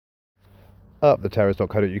up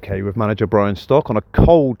theterrace.co.uk with manager Brian Stock on a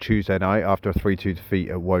cold Tuesday night after a 3-2 defeat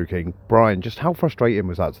at Woking. Brian, just how frustrating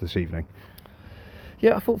was that this evening?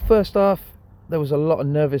 Yeah, I thought first half there was a lot of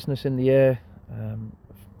nervousness in the air.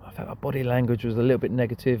 I felt our body language was a little bit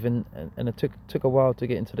negative, and it took a while to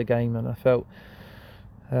get into the game. And I felt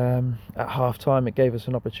at half time it gave us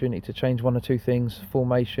an opportunity to change one or two things.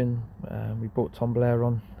 Formation, we brought Tom Blair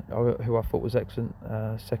on, who I thought was excellent.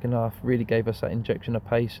 Second half really gave us that injection of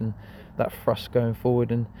pace and that thrust going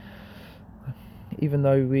forward. And even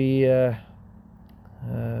though we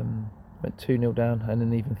went 2-0 down and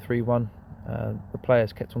then even 3-1, the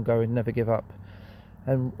players kept on going, never give up,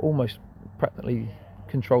 and almost practically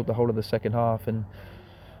controlled the whole of the second half. And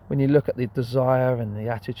when you look at the desire and the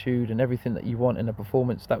attitude and everything that you want in a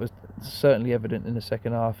performance, that was certainly evident in the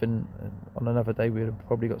second half, and on another day we would have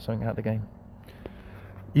probably got something out of the game.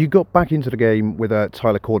 You got back into the game with a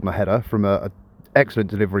Tyler Cordner header from an excellent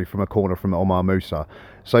delivery from a corner from Omar Musa.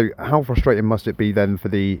 So how frustrating must it be then for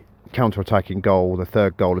the counter-attacking goal, the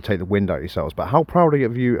third goal, to take the wind out of yourselves? But how proud are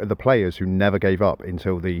you of the players who never gave up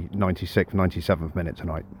until the 96th, 97th minute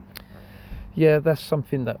tonight? Yeah, that's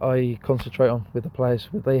something that I concentrate on with the players.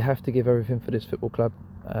 They have to give everything for this football club.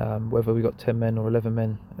 Whether we got 10 men or 11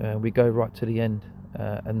 men, we go right to the end,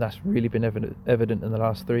 and that's really been evident in the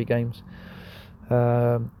last 3 games.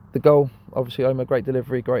 The goal, obviously, a great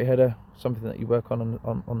delivery, great header, something that you work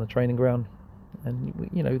on the training ground. And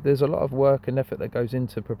you know, there's a lot of work and effort that goes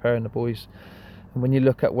into preparing the boys. And when you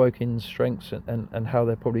look at Woking's strengths and how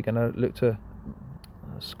they're probably going to look to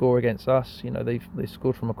score against us, you know, they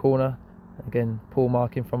scored from a corner. Again, poor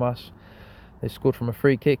marking from us. They scored from a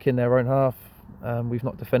free kick in their own half. We've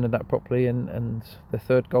not defended that properly, and the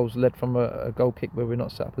third goal's led from a goal kick where we're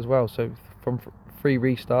not set up as well. So from 3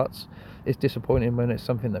 restarts, it's disappointing when it's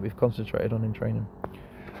something that we've concentrated on in training.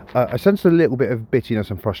 I sensed a little bit of bittiness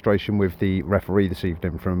and frustration with the referee this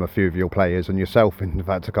evening from a few of your players and yourself, in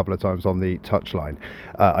fact, a couple of times on the touchline.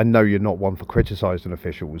 I know you're not one for criticising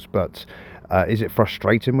officials, but is it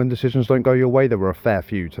frustrating when decisions don't go your way? There were a fair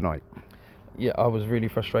few tonight. Yeah, I was really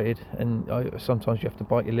frustrated, and sometimes you have to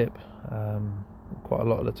bite your lip. Quite a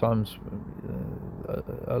lot of the times,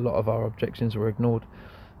 a lot of our objections were ignored.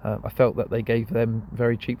 I felt that they gave them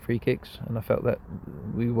very cheap free kicks, and I felt that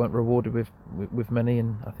we weren't rewarded with many.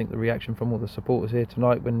 And I think the reaction from all the supporters here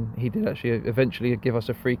tonight, when he did actually eventually give us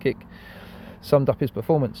a free kick, summed up his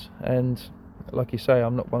performance. And like you say,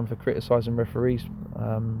 I'm not one for criticising referees,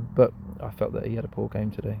 but I felt that he had a poor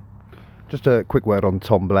game today. Just a quick word on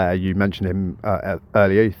Tom Blair. You mentioned him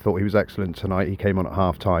earlier. You thought he was excellent tonight. He came on at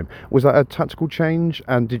half time. Was that a tactical change,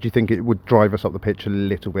 and did you think it would drive us up the pitch a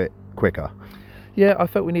little bit quicker? Yeah, I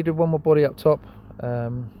felt we needed one more body up top.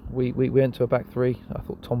 We went to a back 3. I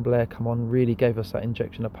thought Tom Blair come on, really gave us that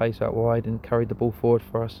injection of pace out wide and carried the ball forward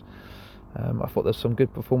for us. I thought there's some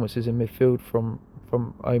good performances in midfield from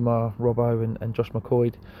Omar, Robbo and Josh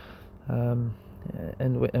McCoy.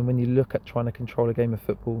 And when you look at trying to control a game of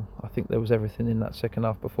football, I think there was everything in that second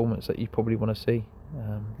half performance that you probably want to see.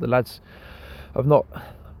 The lads have not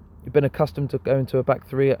been accustomed to going to a back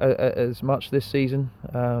 3 as much this season,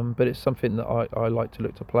 but it's something that I like to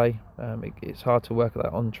look to play. It's hard to work that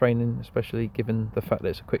on training, especially given the fact that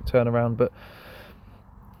it's a quick turnaround, but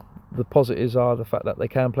the positives are the fact that they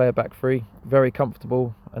can play a back 3, very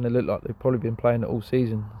comfortable, and they look like they've probably been playing it all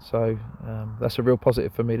season. So that's a real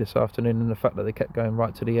positive for me this afternoon, and the fact that they kept going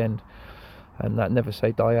right to the end, and that never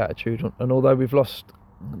say die attitude. And although we've lost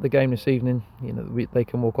the game this evening, you know, they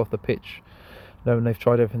can walk off the pitch knowing they've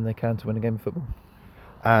tried everything they can to win a game of football.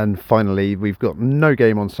 And finally, we've got no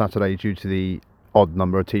game on Saturday due to the odd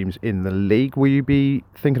number of teams in the league. Will you be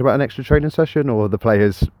thinking about an extra training session, or are the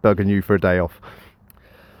players bugging you for a day off?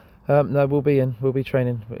 No, we'll be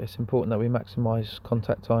training. It's important that we maximise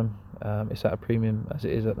contact time. It's at a premium as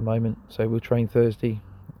it is at the moment, so we'll train Thursday,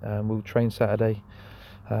 we'll train Saturday.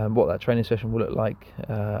 What that training session will look like,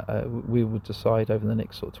 we will decide over the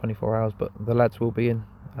next sort of 24 hours, but the lads will be in.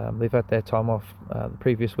 They've had their time off the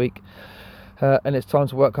previous week, and it's time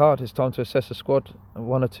to work hard. It's time to assess the squad,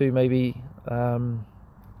 1 or 2 maybe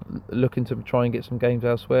looking to try and get some games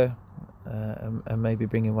elsewhere, and maybe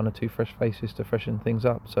bring in 1 or 2 fresh faces to freshen things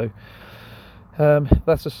up. So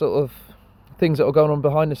that's the sort of things that are going on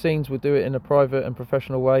behind the scenes. We'll do it in a private and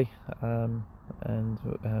professional way, and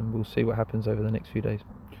we'll see what happens over the next few days.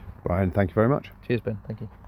 Brian, thank you very much. Cheers, Ben. Thank you.